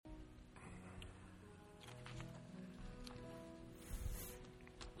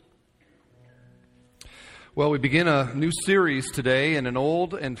Well, we begin a new series today in an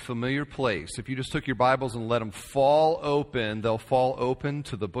old and familiar place. If you just took your Bibles and let them fall open, they'll fall open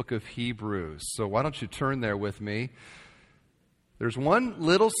to the book of Hebrews. So why don't you turn there with me? There's one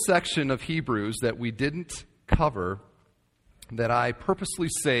little section of Hebrews that we didn't cover that I purposely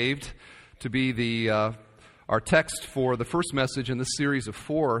saved to be our text for the first message in this series of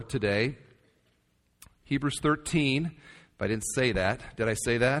 4 today. Hebrews 13. If I didn't say that, did I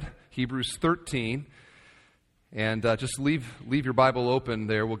say that? Hebrews 13. And just leave your Bible open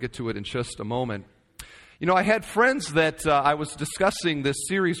there. We'll get to it in just a moment. You know, I had friends that I was discussing this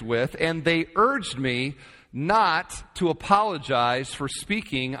series with, and they urged me not to apologize for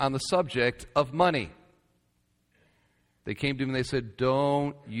speaking on the subject of money. They came to me and they said,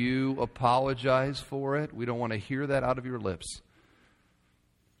 "Don't you apologize for it. We don't want to hear that out of your lips."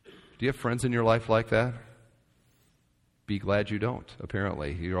 Do you have friends in your life like that? Be glad you don't,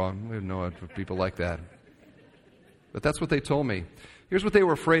 apparently. We know people like that. But that's what they told me. Here's what they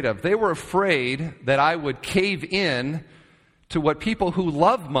were afraid of. They were afraid that I would cave in to what people who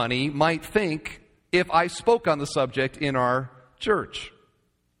love money might think if I spoke on the subject in our church.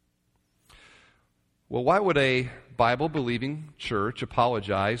 Well, why would a Bible-believing church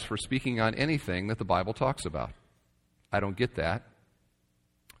apologize for speaking on anything that the Bible talks about? I don't get that.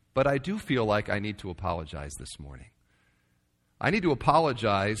 But I do feel like I need to apologize this morning. I need to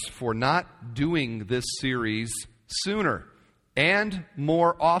apologize for not doing this series sooner and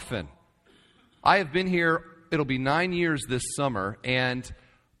more often. I have been here, it'll be 9 years this summer, and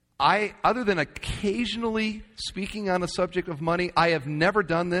other than occasionally speaking on the subject of money, I have never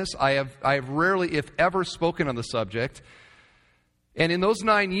done this. I have rarely, if ever, spoken on the subject. And in those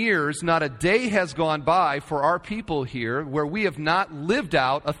 9 years, not a day has gone by for our people here where we have not lived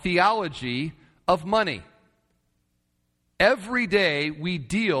out a theology of money. Every day we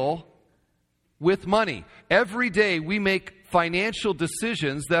deal with money. Every day we make financial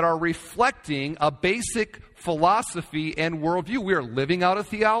decisions that are reflecting a basic philosophy and worldview. We are living out a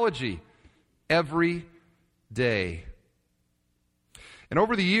theology every day. And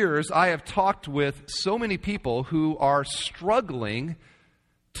over the years, I have talked with so many people who are struggling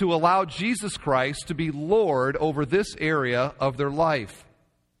to allow Jesus Christ to be Lord over this area of their life.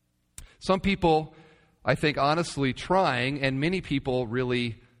 Some people, I think, honestly trying, and many people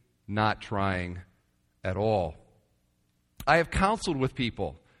really not trying at all. I have counseled with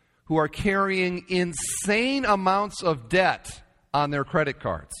people who are carrying insane amounts of debt on their credit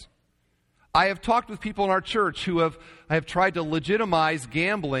cards. I have talked with people in our church who have tried to legitimize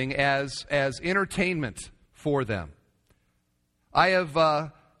gambling as entertainment for them. I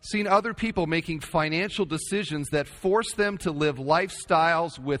have seen other people making financial decisions that force them to live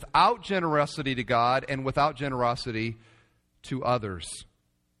lifestyles without generosity to God and without generosity to others.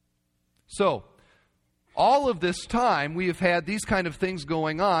 So, all of this time, we have had these kind of things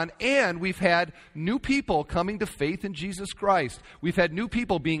going on, and we've had new people coming to faith in Jesus Christ. We've had new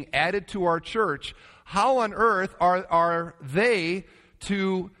people being added to our church. How on earth are they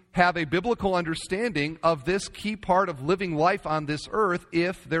to have a biblical understanding of this key part of living life on this earth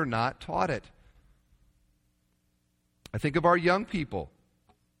if they're not taught it? I think of our young people,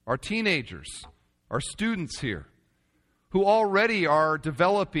 our teenagers, our students here, who already are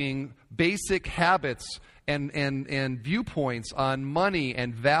developing basic habits and viewpoints on money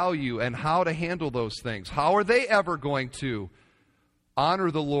and value and how to handle those things. How are they ever going to honor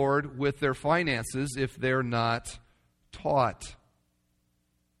the Lord with their finances if they're not taught?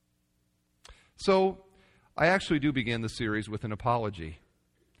 So, I actually do begin the series with an apology.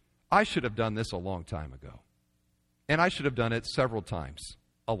 I should have done this a long time ago. And I should have done it several times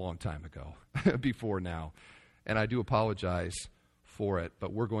a long time ago, before now. And I do apologize for it,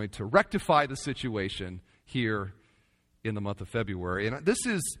 but we're going to rectify the situation here in the month of February. And this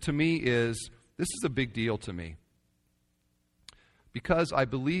is a big deal to me, because I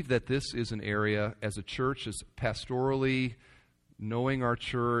believe that this is an area, as a church, as pastorally knowing our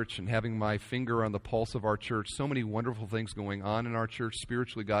church and having my finger on the pulse of our church, so many wonderful things going on in our church.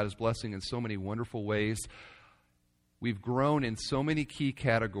 Spiritually, God is blessing in so many wonderful ways. We've grown in so many key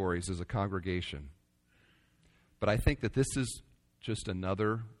categories as a congregation. But I think that this is just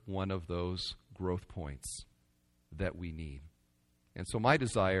another one of those growth points that we need. And so my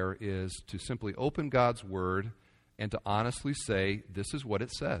desire is to simply open God's Word and to honestly say, this is what it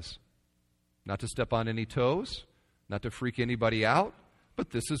says. Not to step on any toes, not to freak anybody out,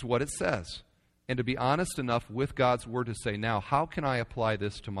 but this is what it says. And to be honest enough with God's Word to say, now, how can I apply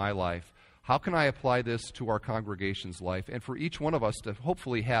this to my life? How can I apply this to our congregation's life? And for each one of us to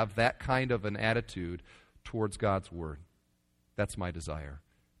hopefully have that kind of an attitude towards God's Word. That's my desire.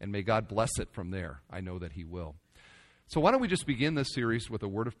 And may God bless it from there. I know that He will. So why don't we just begin this series with a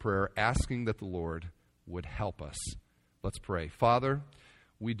word of prayer, asking that the Lord would help us. Let's pray. Father,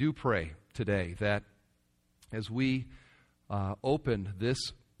 we do pray today that as we open this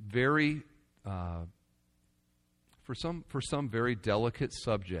very, for some very delicate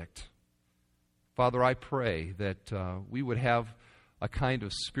subject, Father, I pray that we would have a kind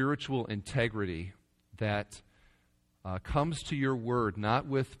of spiritual integrity that comes to your word, not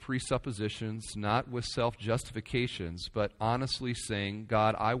with presuppositions, not with self-justifications, but honestly saying,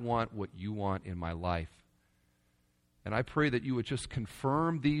 God, I want what you want in my life. And I pray that you would just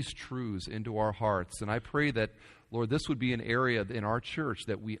confirm these truths into our hearts. And I pray that, Lord, this would be an area in our church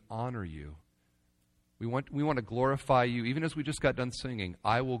that we honor you. We want to glorify you. Even as we just got done singing,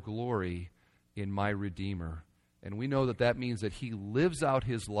 I will glory in my Redeemer. And we know that that means that he lives out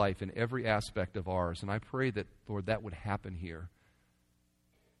his life in every aspect of ours. And I pray that, Lord, that would happen here.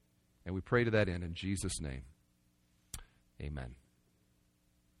 And we pray to that end in Jesus' name. Amen.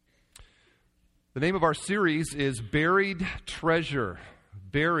 The name of our series is Buried Treasure.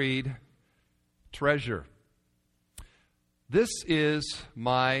 Buried Treasure. This is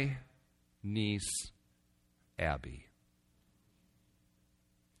my niece, Abby.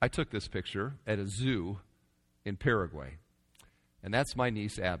 I took this picture at a zoo in Paraguay. And that's my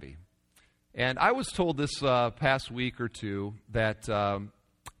niece, Abby. And I was told this past week or two that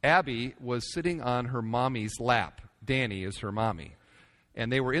Abby was sitting on her mommy's lap. Danny is her mommy. And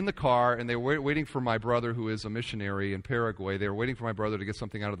they were in the car, and they were waiting for my brother, who is a missionary in Paraguay. They were waiting for my brother to get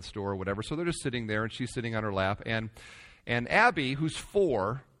something out of the store or whatever. So they're just sitting there, and she's sitting on her lap. And Abby, who's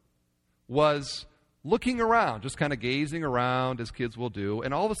 4, was looking around, just kind of gazing around, as kids will do.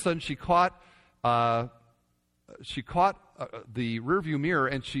 And all of a sudden, she caught the rearview mirror,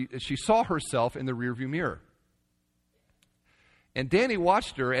 and she saw herself in the rearview mirror. And Danny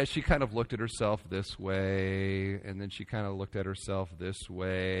watched her as she kind of looked at herself this way, and then she kind of looked at herself this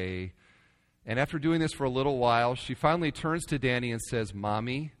way. And after doing this for a little while, she finally turns to Danny and says,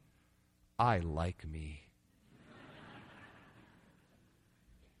 "Mommy, I like me.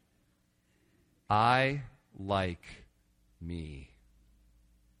 I like me."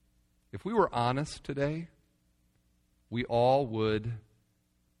 If we were honest today, we all would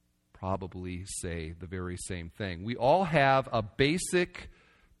probably say the very same thing. We all have a basic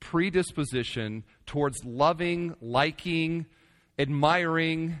predisposition towards loving, liking,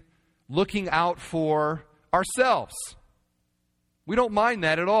 admiring, looking out for ourselves. We don't mind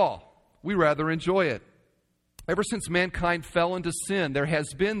that at all. We rather enjoy it. Ever since mankind fell into sin, there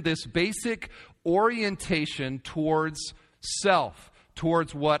has been this basic orientation towards self,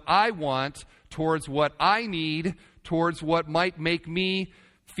 towards what I want, towards what I need, towards what might make me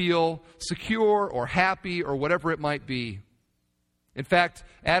feel secure or happy or whatever it might be. In fact,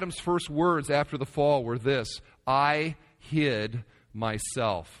 Adam's first words after the fall were this: I hid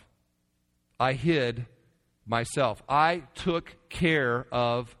myself. I hid myself. I took care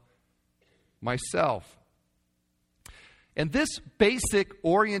of myself. And this basic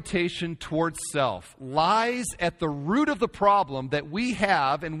orientation towards self lies at the root of the problem that we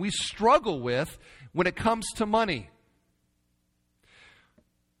have and we struggle with when it comes to money.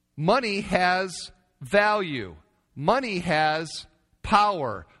 Money has value. Money has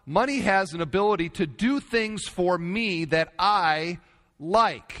power. Money has an ability to do things for me that I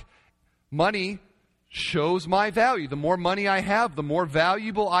like. Money shows my value. The more money I have, the more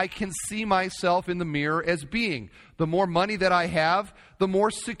valuable I can see myself in the mirror as being. The more money that I have, the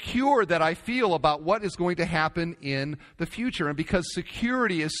more secure that I feel about what is going to happen in the future. And because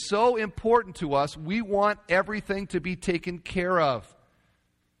security is so important to us, we want everything to be taken care of.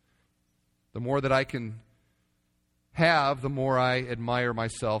 The more that I can have, the more I admire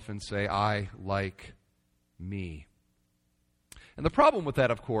myself and say, I like me. And the problem with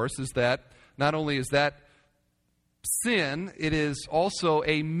that, of course, is that not only is that sin, it is also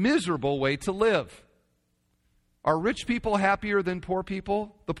a miserable way to live. Are rich people happier than poor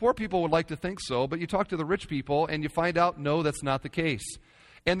people? The poor people would like to think so, but you talk to the rich people and you find out, no, that's not the case.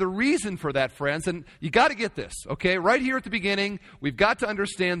 And the reason for that, friends, and you got to get this, okay? Right here at the beginning, we've got to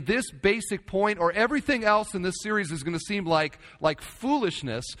understand this basic point, or everything else in this series is going to seem like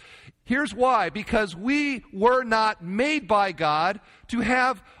foolishness. Here's why. Because we were not made by God to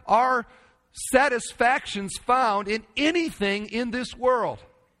have our satisfactions found in anything in this world.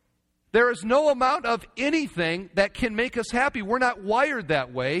 There is no amount of anything that can make us happy. We're not wired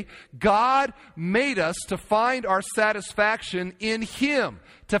that way. God made us to find our satisfaction in Him,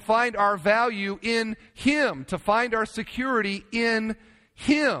 to find our value in Him, to find our security in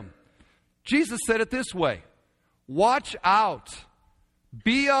Him. Jesus said it this way: watch out.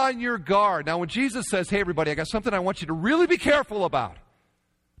 Be on your guard. Now, when Jesus says, hey, everybody, I got something I want you to really be careful about,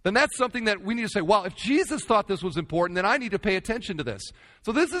 then that's something that we need to say, well, if Jesus thought this was important, then I need to pay attention to this.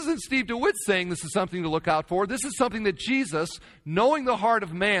 So this isn't Steve DeWitt saying this is something to look out for. This is something that Jesus, knowing the heart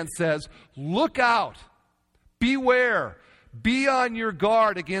of man, says, look out, beware, be on your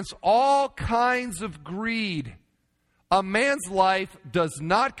guard against all kinds of greed. A man's life does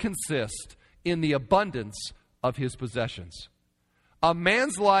not consist in the abundance of his possessions. A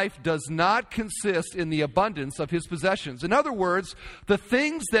man's life does not consist in the abundance of his possessions. In other words, the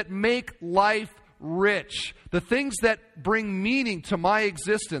things that make life rich, the things that bring meaning to my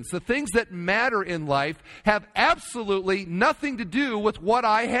existence, the things that matter in life have absolutely nothing to do with what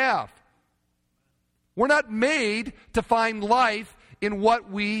I have. We're not made to find life in what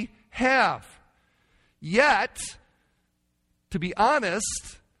we have. Yet, to be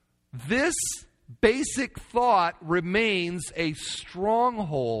honest, this basic thought remains a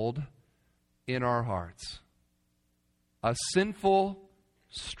stronghold in our hearts. A sinful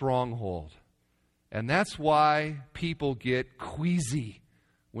stronghold. And that's why people get queasy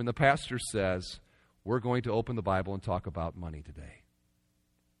when the pastor says, we're going to open the Bible and talk about money today.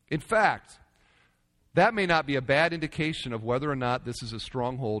 In fact, that may not be a bad indication of whether or not this is a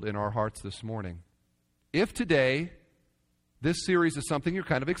stronghold in our hearts this morning. If today, this series is something you're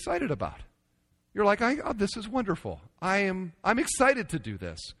kind of excited about, you're like, this is wonderful. I'm excited to do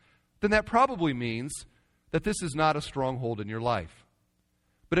this. Then that probably means that this is not a stronghold in your life.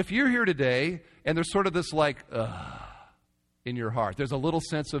 But if you're here today and there's sort of this in your heart, there's a little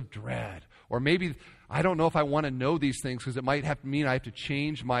sense of dread, or maybe I don't know if I want to know these things because it might have to mean I have to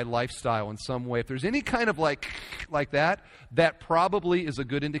change my lifestyle in some way. If there's any kind of like that, that probably is a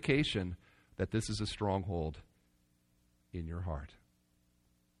good indication that this is a stronghold in your heart.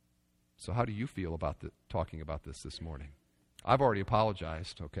 So how do you feel about talking about this morning? I've already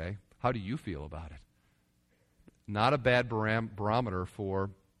apologized, okay? How do you feel about it? Not a bad barometer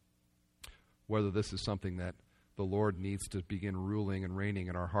for whether this is something that the Lord needs to begin ruling and reigning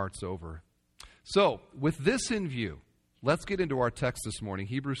in our hearts over. So, with this in view, let's get into our text this morning,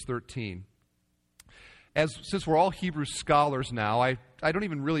 Hebrews 13. Since we're all Hebrew scholars now, I don't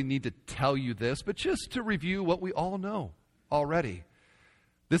even really need to tell you this, but just to review what we all know already.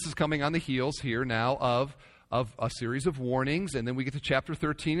 This is coming on the heels here now of a series of warnings, and then we get to chapter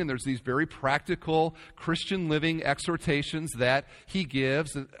 13, and there's these very practical Christian living exhortations that he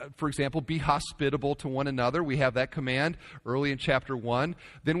gives. For example, be hospitable to one another. We have that command early in chapter 1.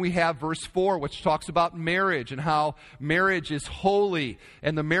 Then we have verse 4, which talks about marriage and how marriage is holy,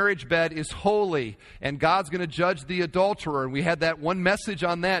 and the marriage bed is holy, and God's going to judge the adulterer. And we had that one message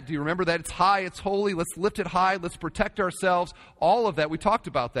on that. Do you remember that? It's high, it's holy, let's lift it high, let's protect ourselves. All of that, we talked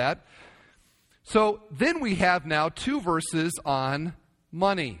about that. So then we have now 2 verses on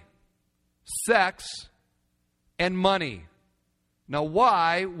money, sex, and money. Now,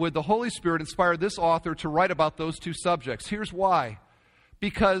 why would the Holy Spirit inspire this author to write about those 2 subjects? Here's why.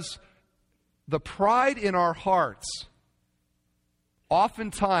 Because the pride in our hearts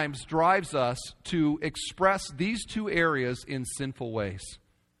oftentimes drives us to express these 2 areas in sinful ways.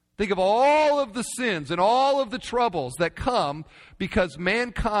 Think of all of the sins and all of the troubles that come because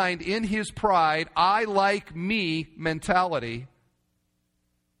mankind, in his pride, I like me mentality,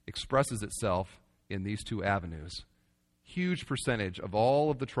 expresses itself in these 2 avenues. Huge percentage of all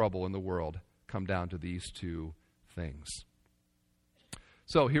of the trouble in the world come down to these 2 things.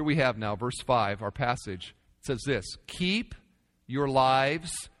 So here we have now verse 5, our passage. It says this: keep your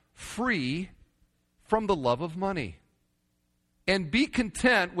lives free from the love of money, and be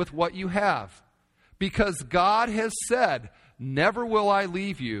content with what you have, because God has said, never will I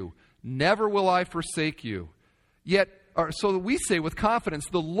leave you, never will I forsake you. So we say with confidence,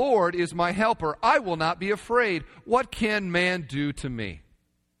 the Lord is my helper, I will not be afraid. What can man do to me?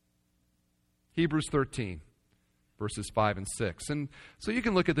 Hebrews 13, verses 5 and 6. And so you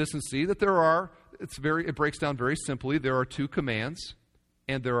can look at this and see that it breaks down very simply. There are 2 commands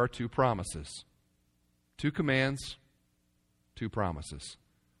and there are 2 promises. 2 commands, 2 promises.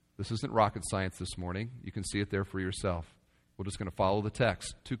 This isn't rocket science this morning. You can see it there for yourself. We're just going to follow the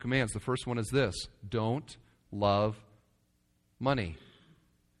text. 2 commands. The first one is this: don't love money.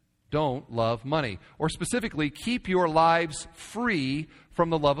 Don't love money. Or specifically, keep your lives free from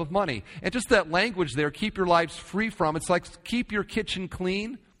the love of money. And just that language there, keep your lives free from, it's like keep your kitchen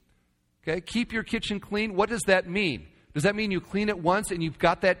clean. Okay, keep your kitchen clean. What does that mean? Does that mean you clean it once and you've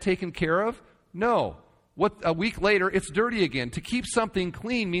got that taken care of? No. A week later, it's dirty again. To keep something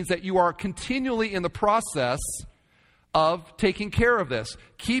clean means that you are continually in the process of taking care of this.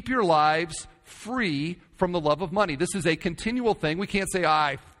 Keep your lives free from the love of money. This is a continual thing. We can't say,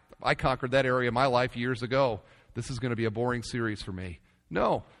 I conquered that area of my life years ago. This is going to be a boring series for me.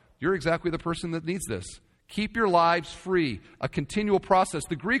 No, you're exactly the person that needs this. Keep your lives free, a continual process.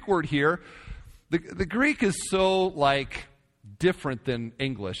 The Greek word here, the Greek is so different than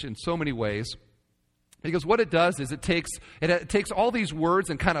English in so many ways. Because what it does is it takes all these words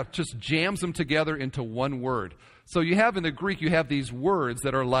and kind of just jams them together into one word. So you have in the Greek, you have these words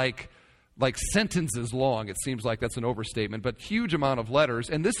that are like sentences long. It seems like that's an overstatement, but huge amount of letters,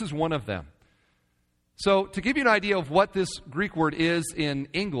 and this is one of them. So to give you an idea of what this Greek word is in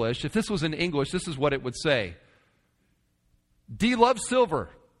English, if this was in English, this is what it would say. D loves silver.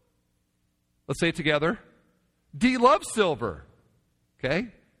 Let's say it together. D loves silver. Okay?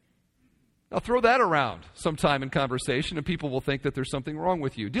 Now throw that around sometime in conversation and people will think that there's something wrong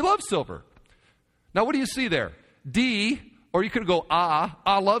with you. D loves silver. Now what do you see there? D, or you could go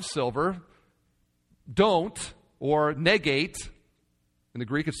I love silver. Don't, or negate. In the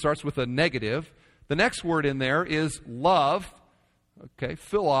Greek it starts with a negative. The next word in there is love. Okay,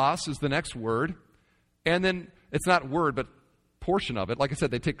 philos is the next word. And then it's not word, but portion of it. Like I said,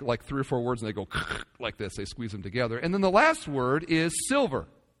 they take 3 or 4 words and they go like this. They squeeze them together. And then the last word is silver.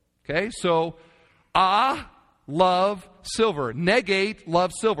 Okay, so love silver. Negate,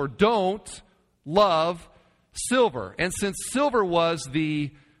 love silver. Don't, love silver. And since silver was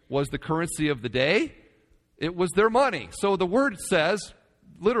the currency of the day, it was their money. So the word says,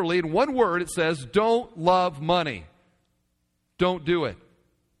 literally in one word, it says, don't love money. Don't do it.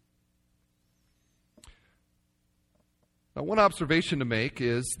 Now, one observation to make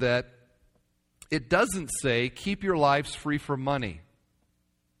is that it doesn't say, keep your lives free from money.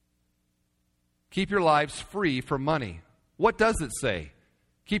 Keep your lives free from money. What does it say?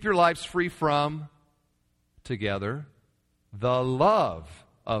 Keep your lives free from, together, the love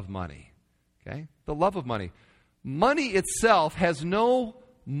of money. Okay? The love of money. Money itself has no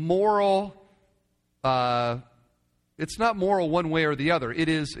moral, it's not moral one way or the other. It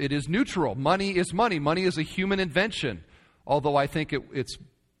is neutral. Money is money. Money is a human invention. Although I think it's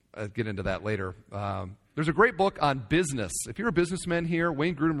I'll get into that later. There's a great book on business. If you're a businessman here,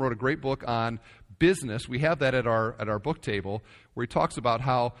 Wayne Grudem wrote a great book on business. We have that at our book table where he talks about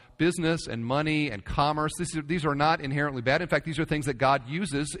how business and money and commerce, these are not inherently bad. In fact, these are things that God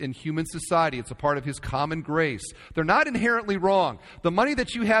uses in human society. It's a part of His common grace. They're not inherently wrong. The money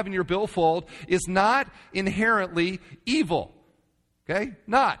that you have in your billfold is not inherently evil. Okay?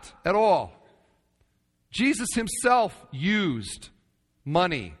 Not at all. Jesus Himself used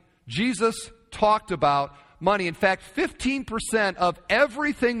money. Jesus talked about money. In fact, 15% of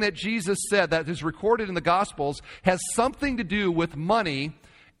everything that Jesus said that is recorded in the Gospels has something to do with money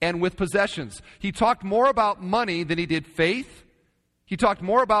and with possessions. He talked more about money than He did faith. He talked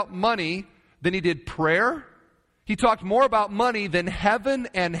more about money than He did prayer. He talked more about money than heaven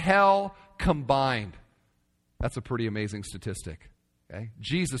and hell combined. That's a pretty amazing statistic. Okay?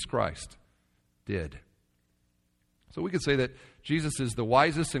 Jesus Christ did. So we could say that Jesus is the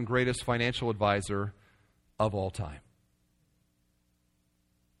wisest and greatest financial advisor of all time.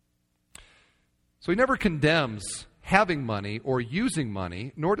 So He never condemns having money or using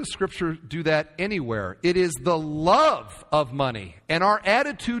money, nor does Scripture do that anywhere. It is the love of money and our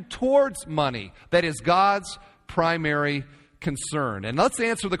attitude towards money that is God's primary concern. And let's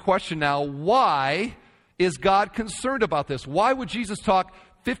answer the question now, why is God concerned about this? Why would Jesus talk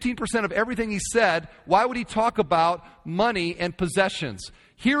 15% of everything He said? Why would He talk about money and possessions?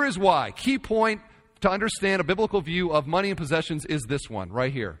 Here is why. Key point to understand a biblical view of money and possessions is this one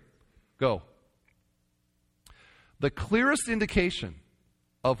right here. Go. The clearest indication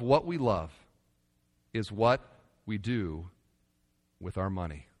of what we love is what we do with our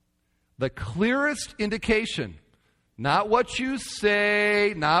money. The clearest indication, not what you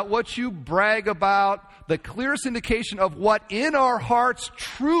say, not what you brag about, the clearest indication of what in our hearts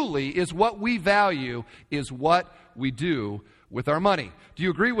truly is what we value is what we do with our money. Do you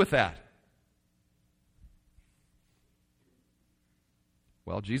agree with that?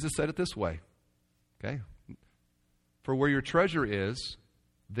 Well, Jesus said it this way. Okay? For where your treasure is,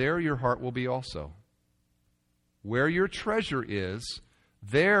 there your heart will be also. Where your treasure is,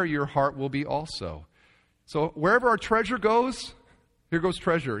 there your heart will be also. So wherever our treasure goes, here goes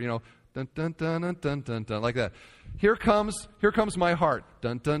treasure, dun dun dun dun dun dun dun, like that. Here comes my heart,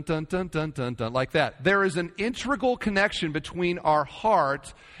 dun dun dun dun dun dun dun, like that. There is an integral connection between our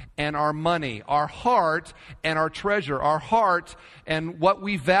heart and our money, our heart and our treasure, our heart and what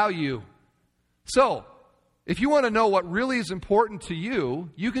we value. So, if you want to know what really is important to you,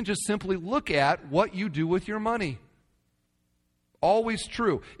 you can just simply look at what you do with your money. Always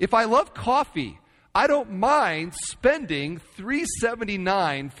true. If I love coffee, I don't mind spending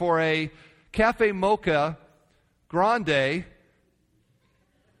 $3.79 for a Cafe Mocha Grande.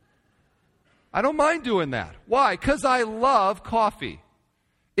 I don't mind doing that. Why? Because I love coffee.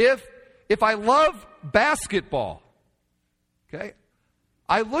 If I love basketball, okay,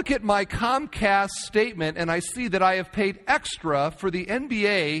 I look at my Comcast statement and I see that I have paid extra for the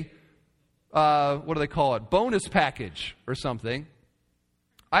NBA, what do they call it, bonus package or something.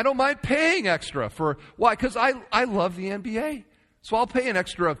 I don't mind paying extra for, why? Because I love the NBA. So I'll pay an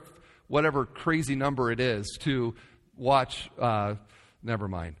extra, whatever crazy number it is, to watch, never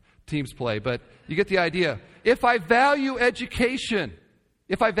mind, teams play. But you get the idea. If I value education,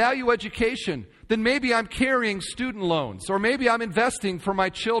 then maybe I'm carrying student loans, or maybe I'm investing for my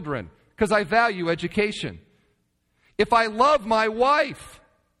children because I value education. If I love my wife,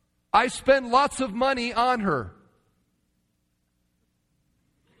 I spend lots of money on her.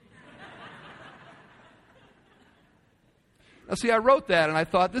 Now, see, I wrote that and I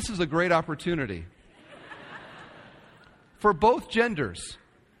thought this is a great opportunity for both genders.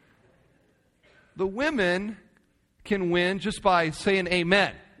 The women can win just by saying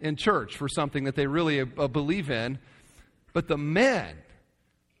amen in church for something that they really believe in. But the men,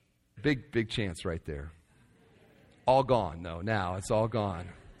 big chance right there. All gone. No, now it's all gone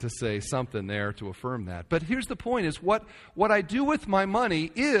to say something there to affirm that. But here's the point is what I do with my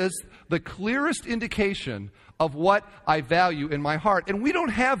money is the clearest indication of what I value in my heart. And we don't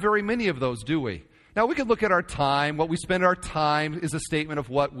have very many of those, do we? Now, we could look at our time. What we spend our time is a statement of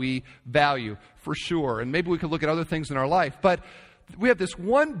what we value, for sure. And maybe we could look at other things in our life. But we have this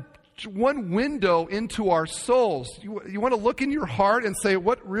one window into our souls. You want to look in your heart and say,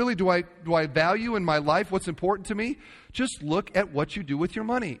 what really do I value in my life? What's important to me? Just look at what you do with your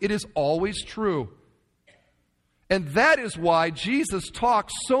money. It is always true. And that is why Jesus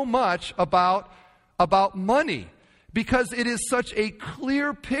talks so much about money. Because it is such a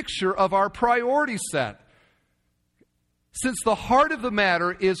clear picture of our priority set. Since the heart of the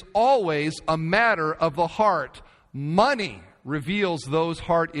matter is always a matter of the heart, money reveals those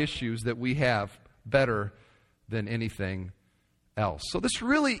heart issues that we have better than anything else. So this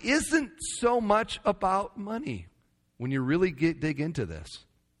really isn't so much about money when you really dig into this.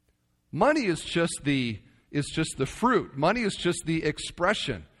 Money is just the fruit. Money is just the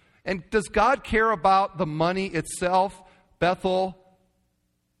expression. And does God care about the money itself, Bethel?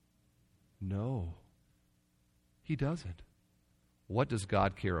 No, He doesn't. What does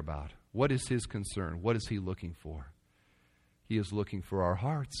God care about? What is His concern? What is He looking for? He is looking for our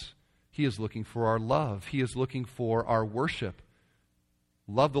hearts. He is looking for our love. He is looking for our worship.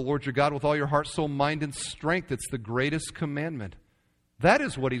 Love the Lord your God with all your heart, soul, mind, and strength. It's the greatest commandment. That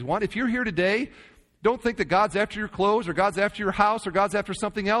is what He wants. If you're here today, don't think that God's after your clothes or God's after your house or God's after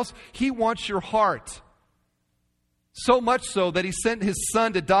something else. He wants your heart. So much so that He sent His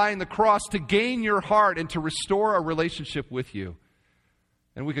Son to die on the cross to gain your heart and to restore a relationship with you.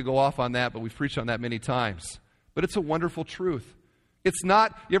 And we could go off on that, but we've preached on that many times. But it's a wonderful truth. It's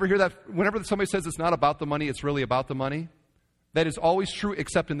not, you ever hear that? Whenever somebody says it's not about the money, it's really about the money. That is always true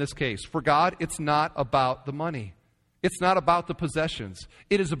except in this case. For God, it's not about the money. It's not about the possessions.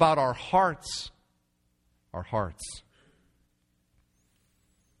 It is about our hearts. Our hearts.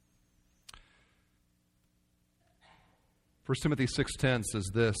 1 Timothy 6:10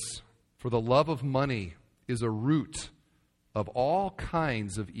 says this, "For the love of money is a root of all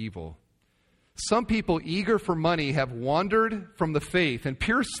kinds of evil. Some people eager for money have wandered from the faith and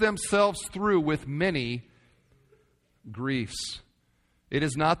pierced themselves through with many griefs." It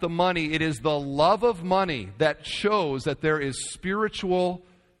is not the money, it is the love of money that shows that there is spiritual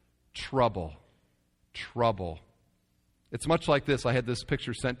trouble. It's much like this. I had this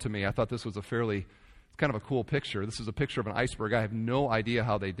picture sent to me. I thought this was kind of a cool picture. This is a picture of an iceberg. I have no idea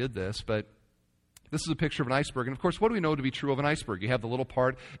how they did this, but this is a picture of an iceberg. And of course, what do we know to be true of an iceberg? You have the little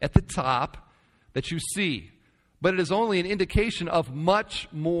part at the top that you see, but it is only an indication of much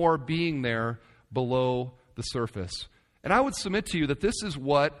more being there below the surface. And I would submit to you that this is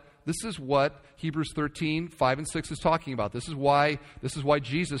what Hebrews 13, 5 and 6 is talking about. This is why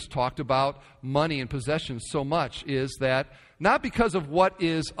Jesus talked about money and possessions so much, is that not because of what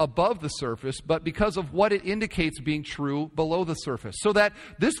is above the surface, but because of what it indicates being true below the surface. So that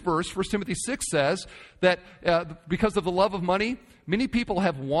this verse, 1 Timothy 6, says that because of the love of money, many people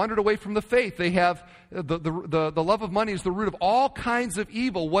have wandered away from the faith. They have the love of money is the root of all kinds of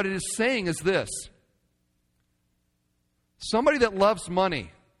evil. What it is saying is this: somebody that loves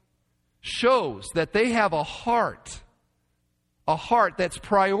money shows that they have a heart a heart that's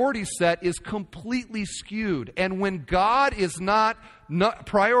priority set is completely skewed. And when God is not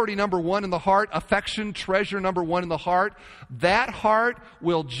priority number one in the heart, affection, treasure number one in the heart, that heart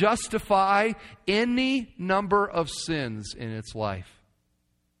will justify any number of sins in its life.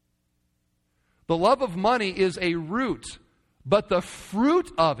 The love of money is a root, but the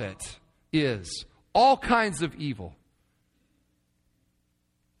fruit of it is all kinds of evil.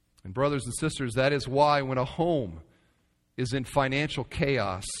 And brothers and sisters, that is why when a home is in financial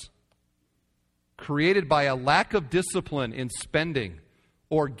chaos, created by a lack of discipline in spending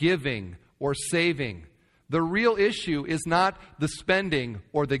or giving or saving, the real issue is not the spending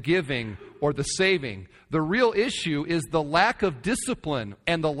or the giving or the saving. The real issue is the lack of discipline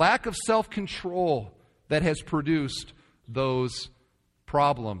and the lack of self-control that has produced those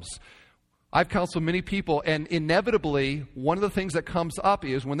problems. I've counseled many people, and inevitably, one of the things that comes up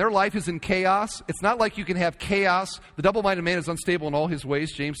is when their life is in chaos, it's not like you can have chaos. The double-minded man is unstable in all his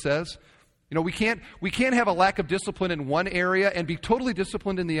ways, James says. You know, we can't have a lack of discipline in one area and be totally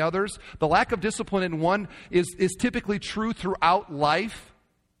disciplined in the others. The lack of discipline in one is typically true throughout life.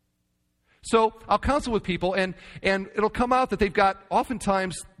 So I'll counsel with people, and it'll come out that they've got,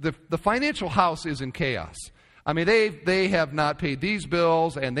 oftentimes, the financial house is in chaos. I mean, they have not paid these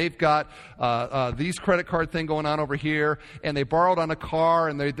bills, and they've got these credit card thing going on over here, and they borrowed on a car,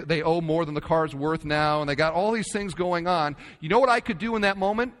 and they owe more than the car's worth now, and they got all these things going on. You know what I could do in that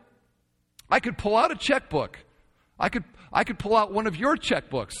moment? I could pull out a checkbook. I could pull out one of your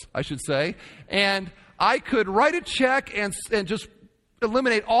checkbooks, I should say, and I could write a check and just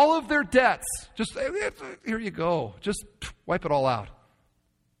eliminate all of their debts. Just, here you go. Just wipe it all out.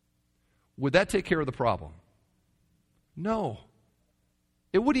 Would that take care of the problem? No.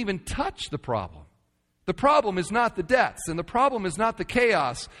 It wouldn't even touch the problem. The problem is not the debts, and the problem is not the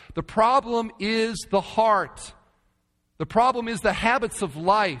chaos. The problem is the heart. The problem is the habits of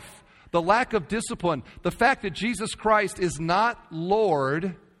life, the lack of discipline, the fact that Jesus Christ is not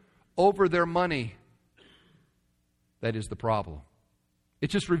Lord over their money. That is the problem. It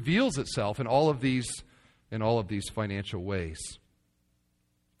just reveals itself in all of these financial ways.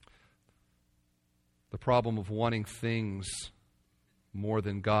 The problem of wanting things more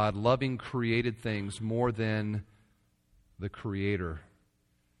than God, loving created things more than the Creator.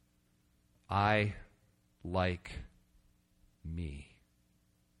 I like me.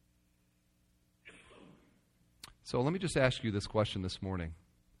 So let me just ask you this question this morning.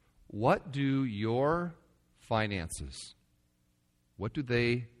 What do your finances, what do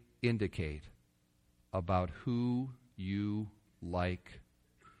they indicate about who you like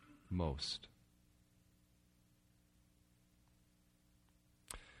most?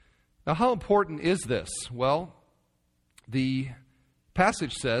 Now, how important is this? Well, the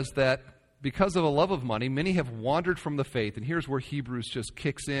passage says that because of a love of money, many have wandered from the faith. And here's where Hebrews just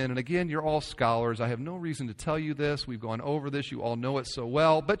kicks in. And again, you're all scholars. I have no reason to tell you this. We've gone over this. You all know it so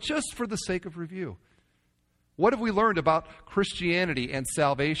well. But just for the sake of review, what have we learned about Christianity and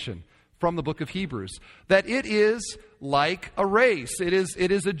salvation from the book of Hebrews? That it is like a race. It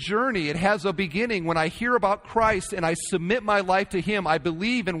is a journey. It has a beginning. When I hear about Christ and I submit my life to Him, I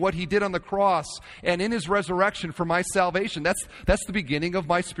believe in what He did on the cross and in His resurrection for my salvation. That's the beginning of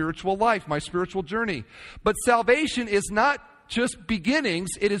my spiritual life, my spiritual journey. But salvation is not just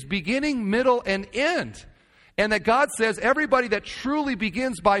beginnings. It is beginning, middle, and end. And that God says everybody that truly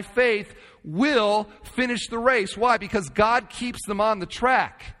begins by faith will finish the race. Why? Because God keeps them on the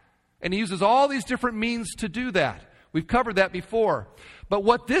track. And He uses all these different means to do that. We've covered that before. But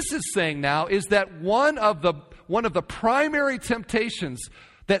what this is saying now is that one of the primary temptations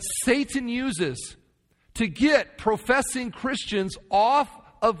that Satan uses to get professing Christians off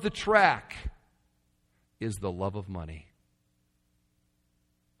of the track is the love of money.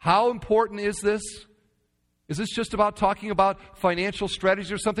 How important is this? Is this just about talking about financial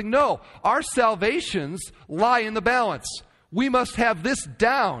strategies or something? No. Our salvations lie in the balance. We must have this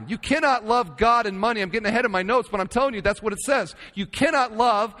down. You cannot love God and money. I'm getting ahead of my notes, but I'm telling you that's what it says. You cannot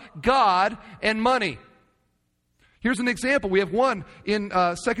love God and money. Here's an example. We have one in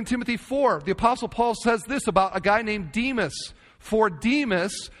 2 Timothy 4. The Apostle Paul says this about a guy named Demas. For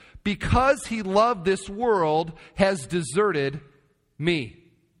Demas, because he loved this world, has deserted me.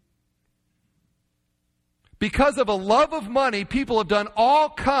 Because of a love of money, people have done all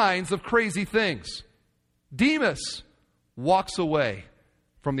kinds of crazy things. Demas walks away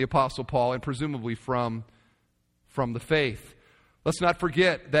from the Apostle Paul and presumably from the faith. Let's not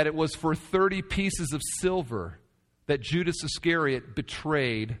forget that it was for 30 pieces of silver that Judas Iscariot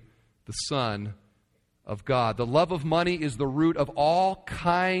betrayed the Son of God. The love of money is the root of all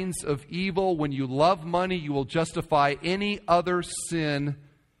kinds of evil. When you love money, you will justify any other sin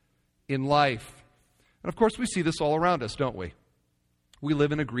in life. And of course, we see this all around us, don't we? We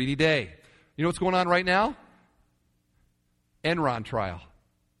live in a greedy day. You know what's going on right now? Enron trial.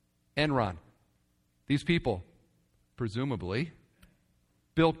 Enron. These people, presumably,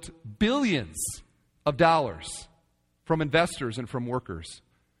 built billions of dollars from investors and from workers.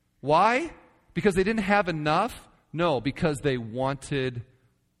 Why? Because they didn't have enough? No, because they wanted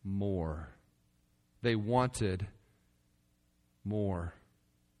more. They wanted more.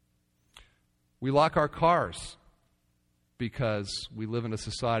 We lock our cars because we live in a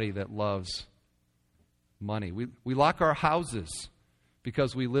society that loves money. We lock our houses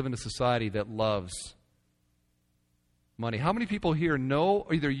because we live in a society that loves money. How many people here know,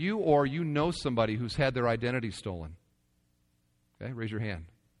 either you or you know somebody who's had their identity stolen? Okay, raise your hand.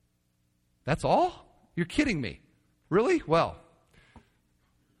 That's all? You're kidding me. Really? Well,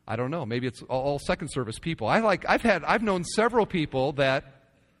 I don't know. Maybe it's all second service people. I've known several people that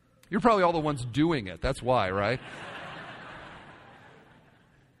you're probably all the ones doing it. That's why, right?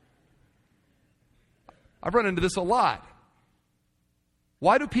 I've run into this a lot.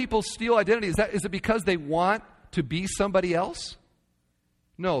 Why do people steal identity? Is it because they want to be somebody else?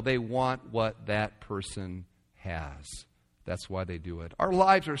 No, they want what that person has. That's why they do it. Our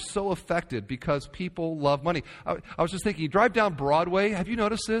lives are so affected because people love money. I was just thinking, you drive down Broadway. Have you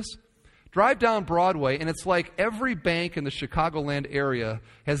noticed this? Drive down Broadway, and it's like every bank in the Chicagoland area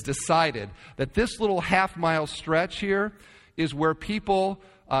has decided that this little half-mile stretch here is where people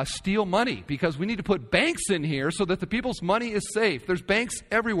steal money, because we need to put banks in here so that the people's money is safe. There's banks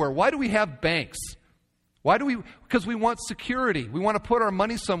everywhere. Why do we have banks? Because we want security. We want to put our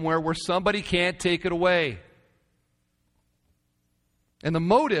money somewhere where somebody can't take it away. And the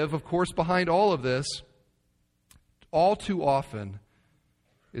motive, of course, behind all of this, all too often,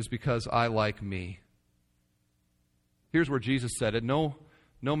 is because I like me. Here's where Jesus said it. No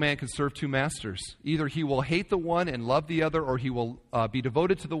man can serve two masters. Either he will hate the one and love the other, or he will be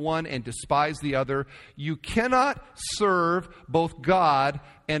devoted to the one and despise the other. You cannot serve both God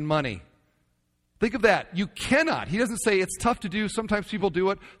and money. Think of that. You cannot. He doesn't say it's tough to do. Sometimes people do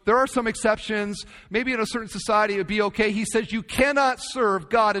it. There are some exceptions. Maybe in a certain society it would be okay. He says you cannot serve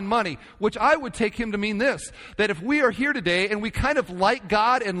God and money, which I would take him to mean this, that if we are here today and we kind of like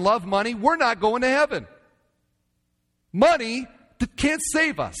God and love money, we're not going to heaven. Money can't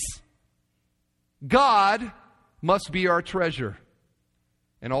save us. God must be our treasure.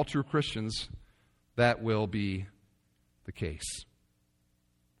 And all true Christians, that will be the case.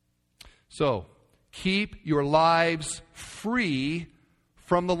 So, keep your lives free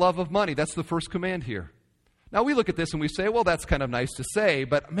from the love of money. That's the first command here. Now, we look at this and we say, well, that's kind of nice to say,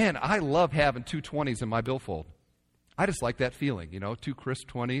 but man, I love having 2 20s in my billfold. I just like that feeling, 2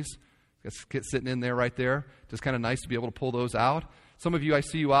 crisp 20s. Sitting in there right there. Just kind of nice to be able to pull those out. Some of you, I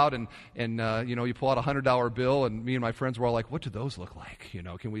see you out and you pull out a $100 bill, and me and my friends were all like, what do those look like?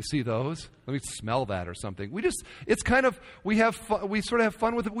 Can we see those? Let me smell that or something. We sort of have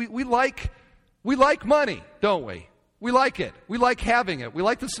fun with it. We like money, don't we? We like it. We like having it. We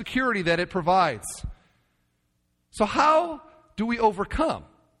like the security that it provides. So how do we overcome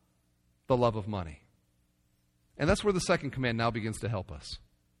the love of money? And that's where the second command now begins to help us.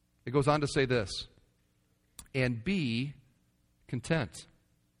 It goes on to say this, and be content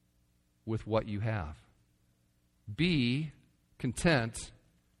with what you have. Be content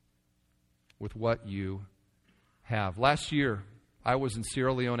with what you have. Last year, I was in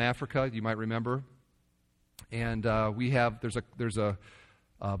Sierra Leone, Africa. You might remember, and there's a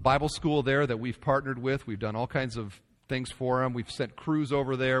Bible school there that we've partnered with. We've done all kinds of things for them. We've sent crews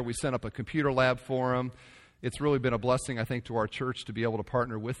over there. We set up a computer lab for them. It's really been a blessing, I think, to our church to be able to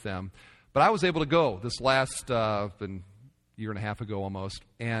partner with them. But I was able to go this last year and a half ago almost,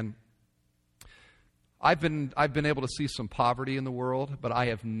 and I've been able to see some poverty in the world, but I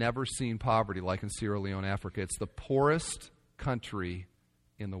have never seen poverty like in Sierra Leone, Africa. It's the poorest country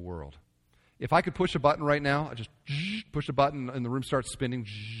in the world. If I could push a button right now, I just push a button and the room starts spinning,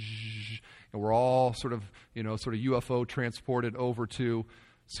 and we're all sort of UFO transported over to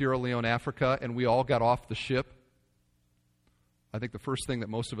Sierra Leone, Africa, and we all got off the ship. I think the first thing that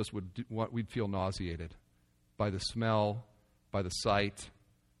most of us we'd feel nauseated by the smell, by the sight,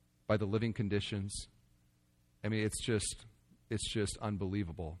 by the living conditions. I mean, it's just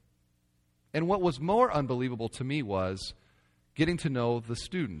unbelievable. And what was more unbelievable to me was getting to know the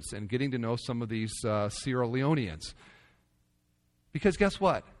students and getting to know some of these Sierra Leoneans. Because guess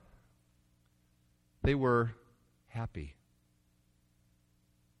what? They were happy.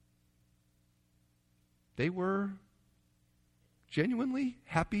 They were genuinely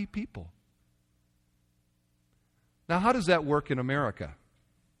happy people. Now, how does that work in America?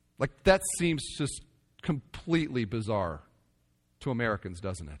 Like, that seems just completely bizarre to Americans,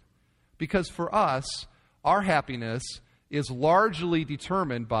 doesn't it? Because for us, our happiness is largely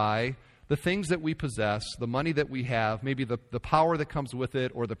determined by the things that we possess, the money that we have, maybe the power that comes with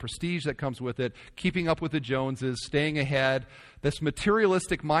it, or the prestige that comes with it, keeping up with the Joneses, staying ahead, this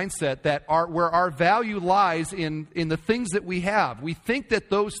materialistic mindset that where our value lies in the things that we have. We think that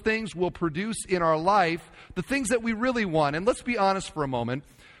those things will produce in our life the things that we really want. And let's be honest for a moment.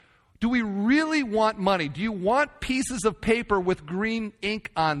 Do we really want money? Do you want pieces of paper with green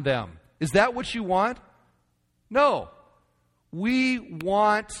ink on them? Is that what you want? No. We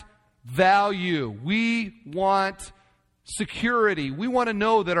want value. We want security. We want to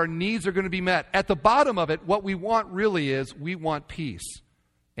know that our needs are going to be met. At the bottom of it, what we want really is we want peace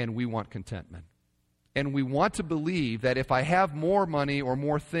and we want contentment. And we want to believe that if I have more money or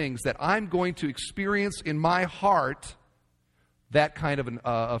more things, that I'm going to experience in my heart that kind of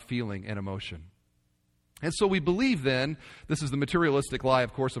a feeling and emotion. And so we believe then, this is the materialistic lie,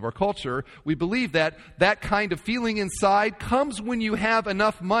 of course, of our culture, we believe that that kind of feeling inside comes when you have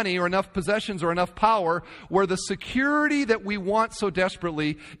enough money or enough possessions or enough power where the security that we want so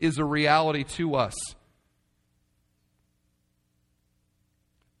desperately is a reality to us.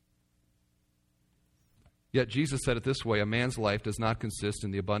 Yet Jesus said it this way, a man's life does not consist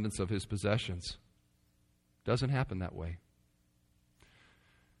in the abundance of his possessions. Doesn't happen that way.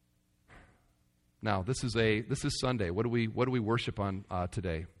 Now, this is Sunday. What do we worship on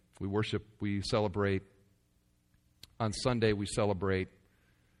today? We celebrate, on Sunday we celebrate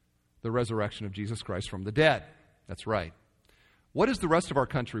the resurrection of Jesus Christ from the dead. That's right. What is the rest of our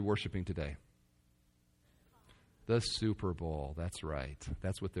country worshiping today? The Super Bowl. That's right.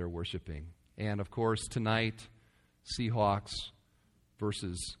 That's what they're worshiping. And of course, tonight, Seahawks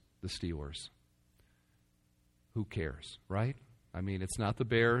versus the Steelers. Who cares, right? I mean, it's not the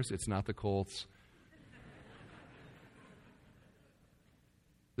Bears, it's not the Colts.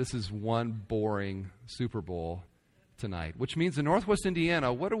 This is one boring Super Bowl tonight, which means in Northwest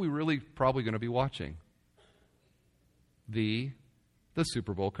Indiana, what are we really probably going to be watching? The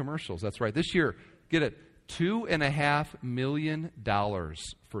Super Bowl commercials. That's right. This year, get it, $2.5 million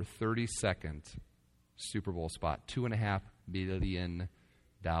for 30-second Super Bowl spot. $2.5 million.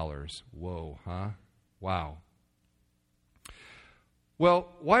 Whoa, huh? Wow. Well,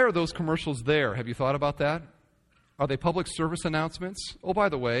 why are those commercials there? Have you thought about that? Are they public service announcements? Oh, by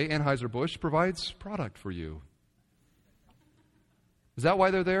the way, Anheuser-Busch provides product for you. Is that why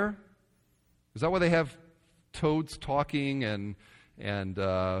they're there? Is that why they have toads talking and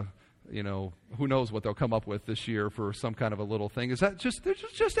who knows what they'll come up with this year for some kind of a little thing? Is that just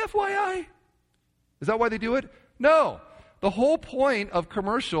FYI? Is that why they do it? No. The whole point of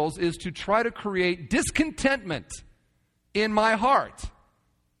commercials is to try to create discontentment in my heart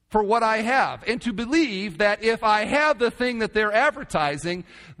for what I have, and to believe that if I have the thing that they're advertising,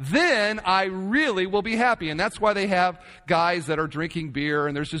 then I really will be happy. And that's why they have guys that are drinking beer,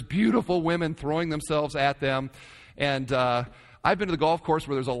 and there's just beautiful women throwing themselves at them. And I've been to the golf course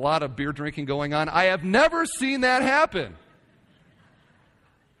where there's a lot of beer drinking going on. I have never seen that happen.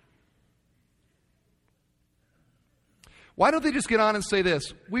 Why don't they just get on and say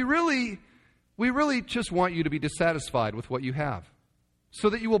this? We really just want you to be dissatisfied with what you have, so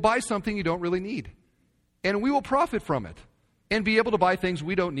that you will buy something you don't really need. And we will profit from it and be able to buy things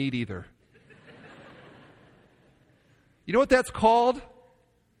we don't need either. You know what that's called?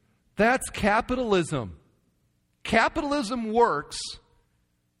 That's capitalism. Capitalism works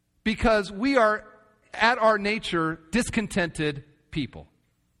because we are, at our nature, discontented people.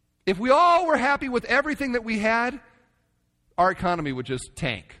 If we all were happy with everything that we had, our economy would just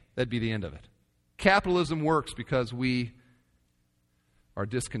tank. That'd be the end of it. Capitalism works because we are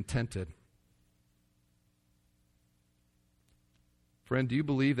discontented. Friend, do you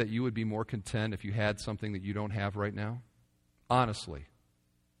believe that you would be more content if you had something that you don't have right now? Honestly.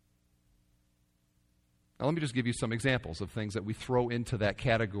 Now, let me just give you some examples of things that we throw into that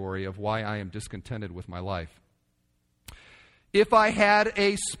category of why I am discontented with my life. If I had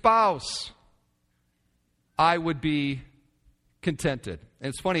a spouse, I would be contented. And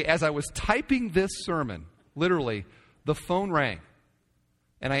it's funny, as I was typing this sermon, literally, the phone rang.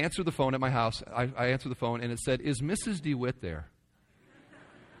 And I answered the phone at my house. I answered the phone, and it said, "Is Mrs. DeWitt there?"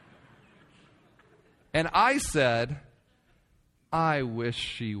 And I said, "I wish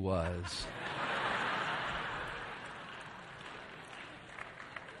she was."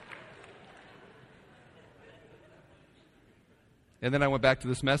 And then I went back to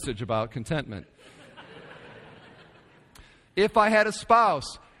this message about contentment. if I had a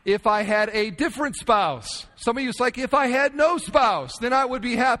spouse, if I had a different spouse. Some of you, it's like, if I had no spouse, then I would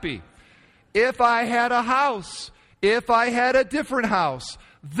be happy. If I had a house, if I had a different house,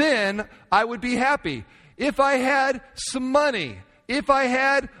 then I would be happy. If I had some money, if I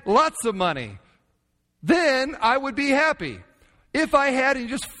had lots of money, then I would be happy. If I had, and you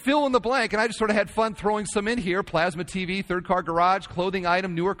just fill in the blank, and I just sort of had fun throwing some in here, plasma TV, third car garage, clothing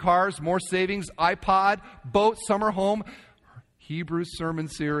item, newer cars, more savings, iPod, boat, summer home, Hebrew sermon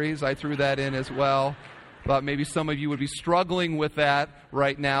series, I threw that in as well. But maybe some of you would be struggling with that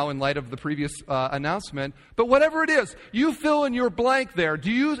right now in light of the previous announcement. But whatever it is, you fill in your blank there.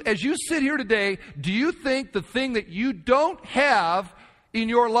 As you sit here today, do you think the thing that you don't have in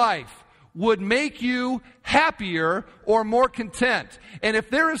your life would make you happier or more content? And if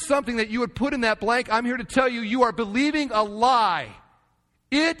there is something that you would put in that blank, I'm here to tell you, you are believing a lie.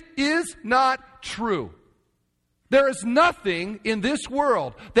 It is not true. There is nothing in this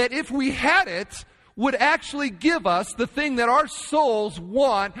world that if we had it, would actually give us the thing that our souls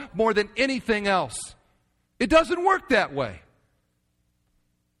want more than anything else. It doesn't work that way.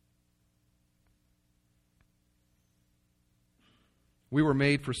 We were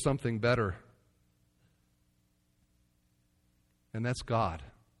made for something better. And that's God.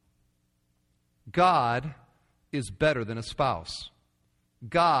 God is better than a spouse.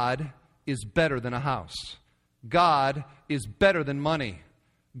 God is better than a house. God is better than money.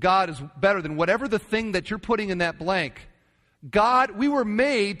 God is better than whatever the thing that you're putting in that blank. God, we were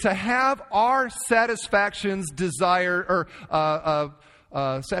made to have our satisfactions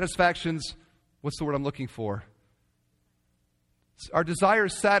satisfactions, what's the word I'm looking for? Our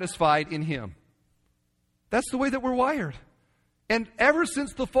desires satisfied in Him. That's the way that we're wired. And ever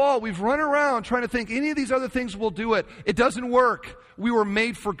since the fall, we've run around trying to think any of these other things will do it. It doesn't work. We were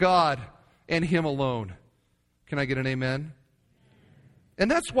made for God and Him alone. Can I get an amen? And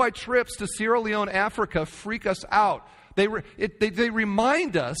that's why trips to Sierra Leone, Africa freak us out. They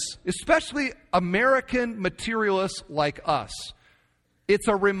remind us, especially American materialists like us, it's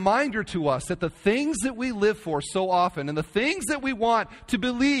a reminder to us that the things that we live for so often and the things that we want to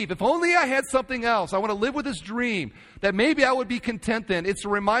believe, if only I had something else, I want to live with this dream, that maybe I would be content then. It's a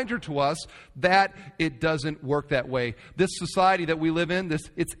reminder to us that it doesn't work that way. This society that we live in,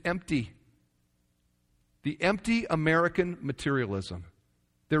 it's empty. The empty American materialism.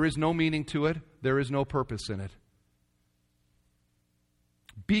 There is no meaning to it. There is no purpose in it.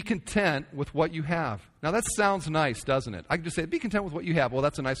 Be content with what you have. Now that sounds nice, doesn't it? I can just say, be content with what you have. Well,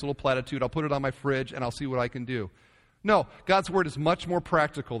 that's a nice little platitude. I'll put it on my fridge and I'll see what I can do. No, God's Word is much more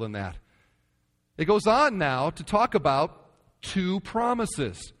practical than that. It goes on now to talk about two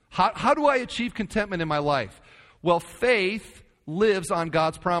promises. How do I achieve contentment in my life? Well, faith lives on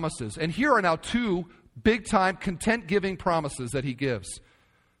God's promises. And here are now two big-time content-giving promises that He gives.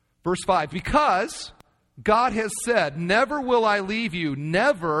 Verse 5, because God has said, never will I leave you,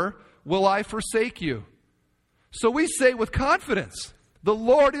 never will I forsake you. So we say with confidence, the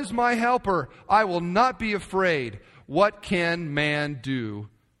Lord is my helper, I will not be afraid. What can man do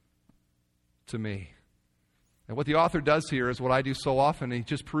to me? And what the author does here is what I do so often. He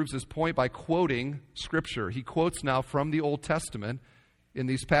just proves his point by quoting Scripture. He quotes now from the Old Testament in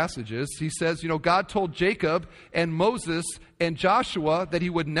these passages. He says, God told Jacob and Moses and Joshua that He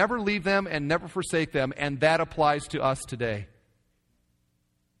would never leave them and never forsake them, and that applies to us today.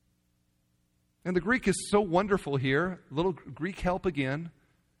 And the Greek is so wonderful here. A little Greek help again.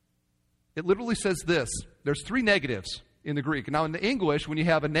 It literally says this. There's three negatives in the Greek. Now in the English, when you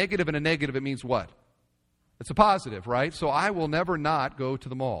have a negative and a negative, it means what? It's a positive, right? So I will never not go to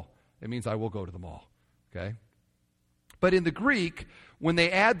the mall. It means I will go to the mall. Okay? But in the Greek, when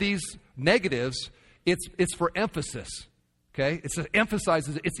they add these negatives, it's for emphasis. Okay? It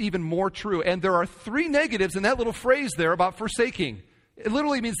emphasizes it's even more true. And there are three negatives in that little phrase there about forsaking. It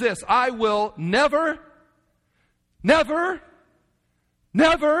literally means this: I will never, never,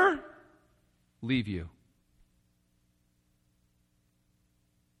 never leave you.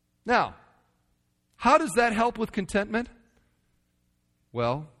 Now, how does that help with contentment?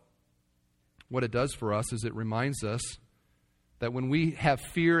 Well, what it does for us is it reminds us that when we have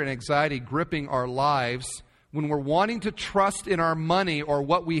fear and anxiety gripping our lives, when we're wanting to trust in our money or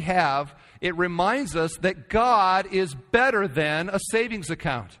what we have, it reminds us that God is better than a savings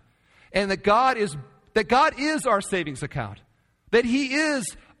account. And that God is our savings account. That He is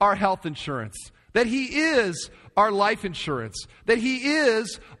our health insurance. That He is our life insurance. That He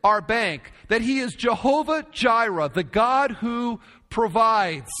is our bank. That He is Jehovah Jireh, the God who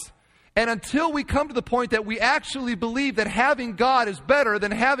provides. And until we come to the point that we actually believe that having God is better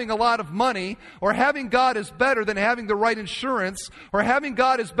than having a lot of money, or having God is better than having the right insurance, or having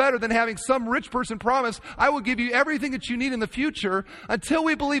God is better than having some rich person promise, I will give you everything that you need in the future, until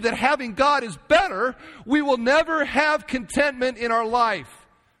we believe that having God is better, we will never have contentment in our life.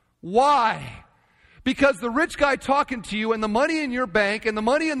 Why? Because the rich guy talking to you and the money in your bank and the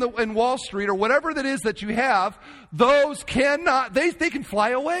money in Wall Street or whatever that is that you have, those cannot, they can fly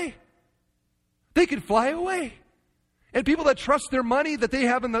away. They can fly away. And people that trust their money that they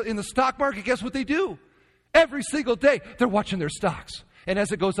have in the stock market, guess what they do? Every single day, they're watching their stocks. And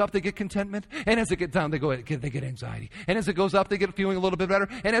as it goes up, they get contentment. And as it gets down, they get anxiety. And as it goes up, they get feeling a little bit better.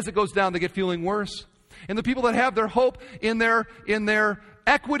 And as it goes down, they get feeling worse. And the people that have their hope in their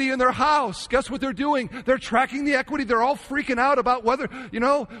equity in their house, guess what they're doing? They're tracking the equity. They're all freaking out about whether,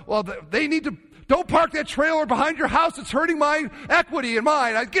 they need to, don't park that trailer behind your house. It's hurting my equity and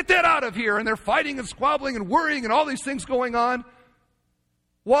mine. I get that out of here. And they're fighting and squabbling and worrying and all these things going on.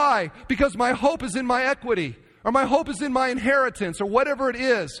 Why? Because my hope is in my equity, or my hope is in my inheritance, or whatever it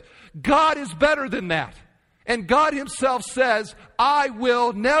is. God is better than that. And God himself says, I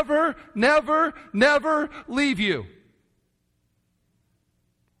will never, never, never leave you.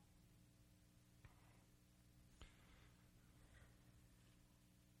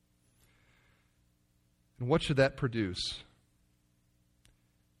 And what should that produce?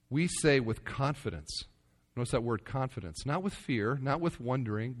 We say with confidence. Notice that word confidence. Not with fear, not with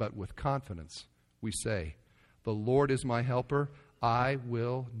wondering, but with confidence. We say, the Lord is my helper. I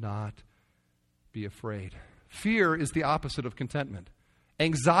will not be afraid. Fear is the opposite of contentment.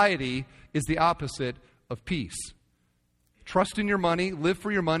 Anxiety is the opposite of peace. Trust in your money, live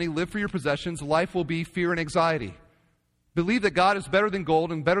for your possessions. Life will be fear and anxiety. Believe that God is better than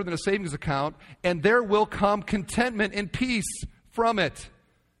gold and better than a savings account, and there will come contentment and peace from it.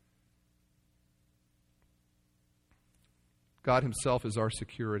 God himself is our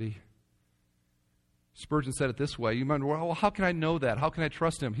security. Spurgeon said it this way. You remember, well, how can I know that? How can I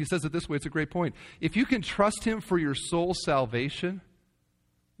trust him? He says it this way. It's a great point. If you can trust him for your soul's salvation,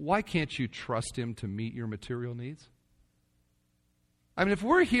 why can't you trust him to meet your material needs? I mean, if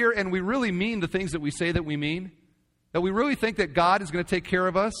we're here and we really mean the things that we say that we mean, that we really think that God is going to take care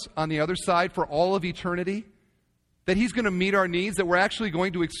of us on the other side for all of eternity, that he's going to meet our needs, that we're actually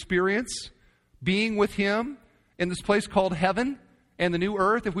going to experience being with him in this place called heaven and the new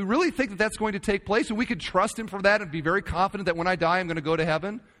earth, if we really think that that's going to take place and we can trust him for that and be very confident that when I die I'm going to go to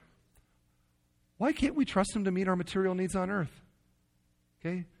heaven, why can't we trust him to meet our material needs on earth?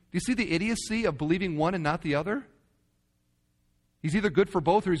 Okay? Do you see the idiocy of believing one and not the other? He's either good for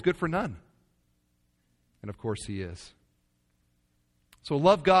both or he's good for none. And of course he is. So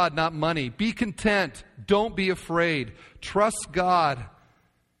love God, not money. Be content. Don't be afraid. Trust God.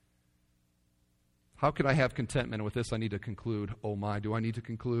 How can I have contentment? And with this I need to conclude. Oh my, do I need to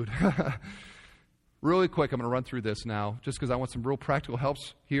conclude? Really quick, I'm going to run through this now, just because I want some real practical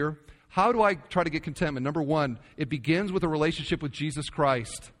helps here. How do I try to get contentment? Number one, it begins with a relationship with Jesus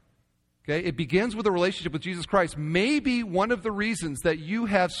Christ. Okay, it begins with a relationship with Jesus Christ. Maybe one of the reasons that you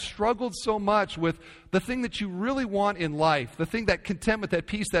have struggled so much with the thing that you really want in life, the thing, that contentment, that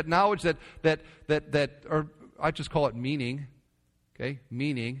peace, that knowledge, or I just call it meaning. Okay,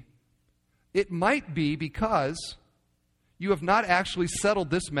 meaning. It might be because you have not actually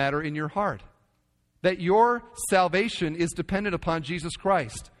settled this matter in your heart, that your salvation is dependent upon Jesus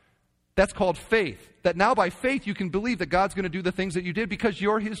Christ. That's called faith. That now by faith you can believe that God's going to do the things that you did because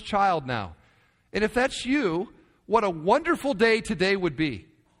you're his child now. And if that's you, what a wonderful day today would be.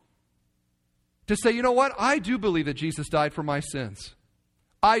 To say, you know what? I do believe that Jesus died for my sins.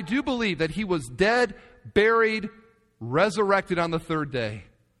 I do believe that he was dead, buried, resurrected on the third day.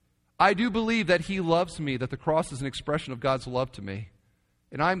 I do believe that he loves me, that the cross is an expression of God's love to me.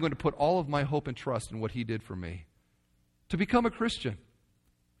 And I'm going to put all of my hope and trust in what he did for me. To become a Christian.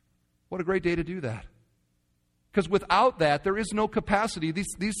 What a great day to do that. Because without that, there is no capacity.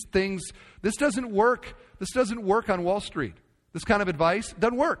 These things, this doesn't work. This doesn't work on Wall Street. This kind of advice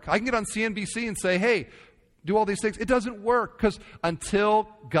doesn't work. I can get on CNBC and say, hey, do all these things. It doesn't work because until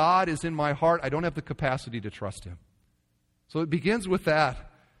God is in my heart, I don't have the capacity to trust him. So it begins with that.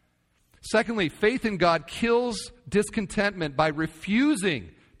 Secondly, faith in God kills discontentment by refusing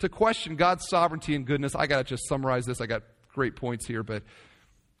to question God's sovereignty and goodness. I got to just summarize this. I got great points here, but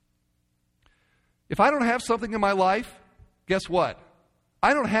if I don't have something in my life, guess what?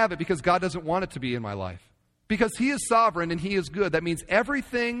 I don't have it because God doesn't want it to be in my life. Because he is sovereign and he is good. That means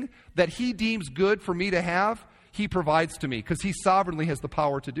everything that he deems good for me to have, he provides to me because he sovereignly has the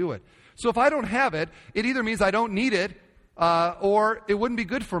power to do it. So if I don't have it, it either means I don't need it or it wouldn't be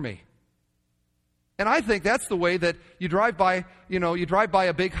good for me. And I think that's the way that you drive by, you drive by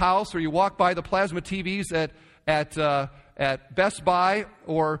a big house, or you walk by the plasma TVs at Best Buy,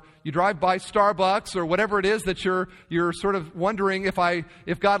 or you drive by Starbucks, or whatever it is that you're sort of wondering,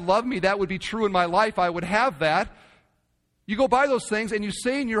 if God loved me, that would be true in my life, I would have that. You go by those things and you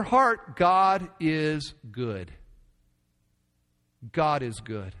say in your heart, God is good. God is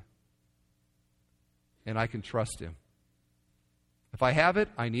good. And I can trust Him. If I have it,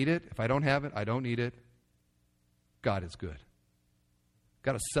 I need it. If I don't have it, I don't need it. God is good.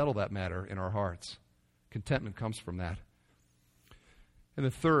 Got to settle that matter in our hearts. Contentment comes from that. And the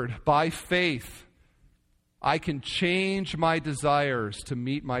third, by faith, I can change my desires to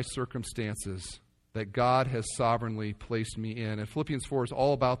meet my circumstances that God has sovereignly placed me in. And Philippians 4 is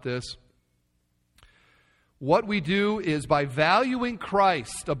all about this. What we do is, by valuing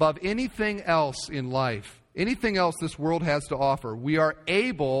Christ above anything else in life, anything else this world has to offer, we are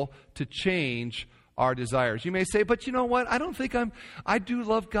able to change our desires. You may say, but you know what? I do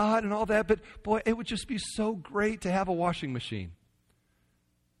love God and all that, but boy, it would just be so great to have a washing machine.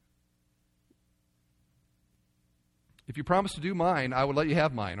 If you promise to do mine, I would let you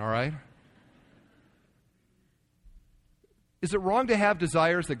have mine, all right? Is it wrong to have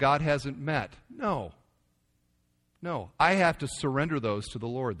desires that God hasn't met? No. I have to surrender those to the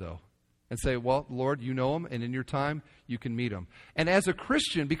Lord, though, and say, well, Lord, you know them, and in your time, you can meet them. And as a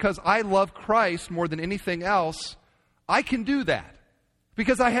Christian, because I love Christ more than anything else, I can do that.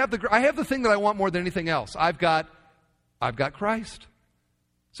 Because I have the thing that I want more than anything else. I've got Christ.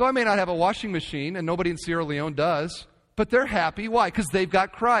 So I may not have a washing machine, and nobody in Sierra Leone does, but they're happy. Why? Because they've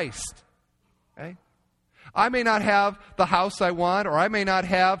got Christ. Okay? I may not have the house I want, or I may not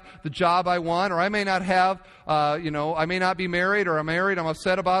have the job I want, or I may not have, I may not be married, or I'm married, I'm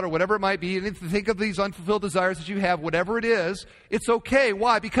upset about, or whatever it might be. And think of these unfulfilled desires that you have, whatever it is, it's okay.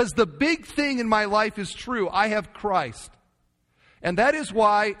 Why? Because the big thing in my life is true. I have Christ. And that is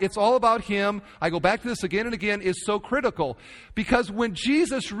why it's all about Him. I go back to this again and again, is so critical. Because when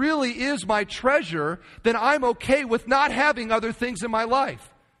Jesus really is my treasure, then I'm okay with not having other things in my life.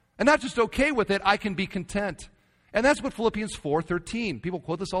 And not just okay with it, I can be content. And that's what Philippians 4:13. People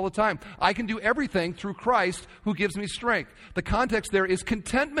quote this all the time. I can do everything through Christ who gives me strength. The context there is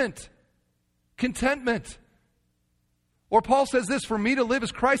contentment. Contentment. Or Paul says this, for me to live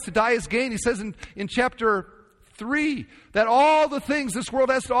is Christ, to die is gain. He says in chapter 3 that all the things this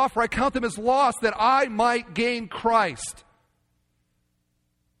world has to offer, I count them as loss that I might gain Christ.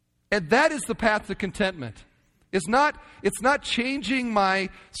 And that is the path to contentment. It's not changing my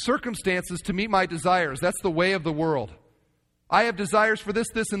circumstances to meet my desires. That's the way of the world. I have desires for this,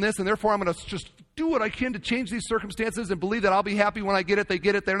 this, and this, and therefore I'm going to just do what I can to change these circumstances and believe that I'll be happy when I get it. They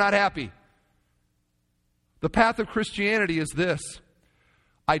get it. They're not happy. The path of Christianity is this.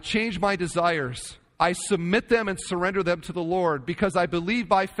 I change my desires. I submit them and surrender them to the Lord because I believe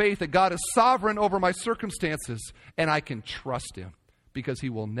by faith that God is sovereign over my circumstances, and I can trust Him because He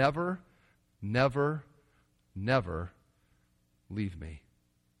will never, never, never leave me.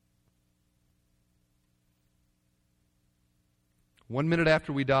 1 minute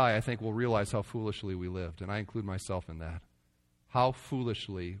after we die, I think we'll realize how foolishly we lived, and I include myself in that. How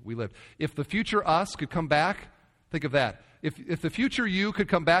foolishly we lived. If the future us could come back, think of that. If the future you could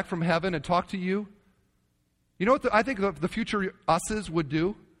come back from heaven and talk to you, you know what I think the future us's would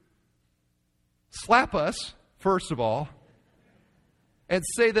do? Slap us, first of all, and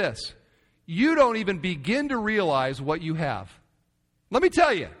say this. You don't even begin to realize what you have. Let me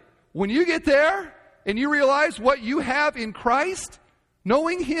tell you, when you get there and you realize what you have in Christ,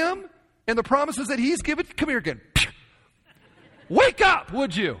 knowing Him and the promises that He's given, come here again. Wake up,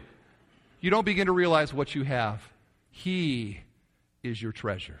 would you? You don't begin to realize what you have. He is your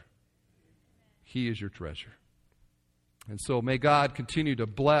treasure. He is your treasure. And so may God continue to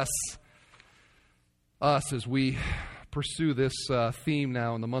bless us as we pursue this theme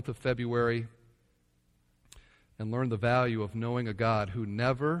now in the month of February and learn the value of knowing a God who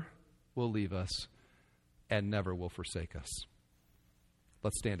never will leave us and never will forsake us.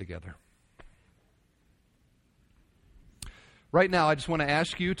 Let's stand together. Right now, I just want to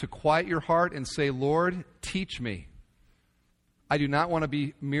ask you to quiet your heart and say, Lord, teach me. I do not want to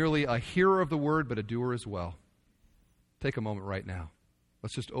be merely a hearer of the word, but a doer as well. Take a moment right now.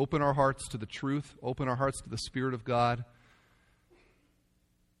 Let's just open our hearts to the truth, open our hearts to the Spirit of God.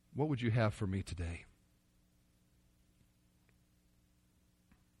 What would you have for me today?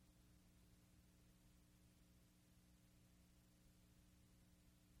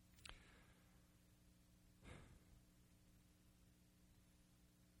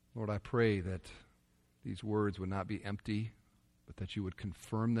 Lord, I pray that these words would not be empty, but that you would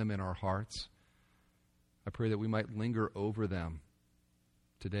confirm them in our hearts. pray that we might linger over them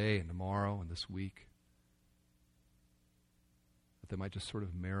today and tomorrow and this week, that they might just sort of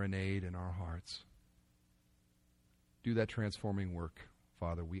marinate in our hearts. Do that transforming work,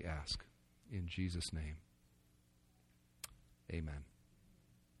 Father, we ask. In Jesus' name, amen.